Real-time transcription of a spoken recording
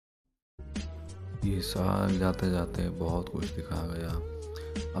ये साल जाते जाते बहुत कुछ दिखा गया।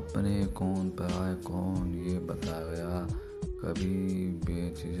 अपने कौन पराए कौन ये बता गया। कभी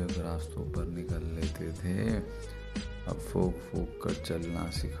बेझिझक रास्तों पर निकल लेते थे, अब फूक फूक कर चलना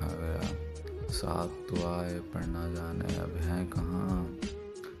सिखा गया। साथ तो आए पर ना जाने अब हैं कहाँ।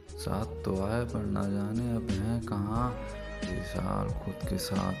 साथ तो आए पर ना जाने अब हैं कहाँ। ये साल खुद के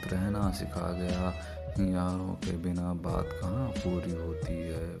साथ रहना सिखा गया। यारों के बिना बात कहाँ पूरी होती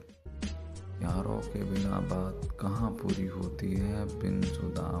है। यारों के बिना बात कहाँ पूरी होती है। बिन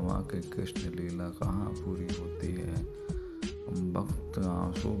सुदामा के कृष्ण लीला कहाँ पूरी होती है। हम वक्त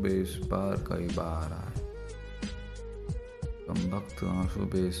आंसू बेइस बार कई बार आए। हम वक्त आंसू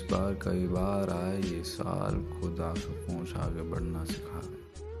बेइस बार कई बार आए। ये साल खुद आंसू पहुँच आगे बढ़ना सिखा गया।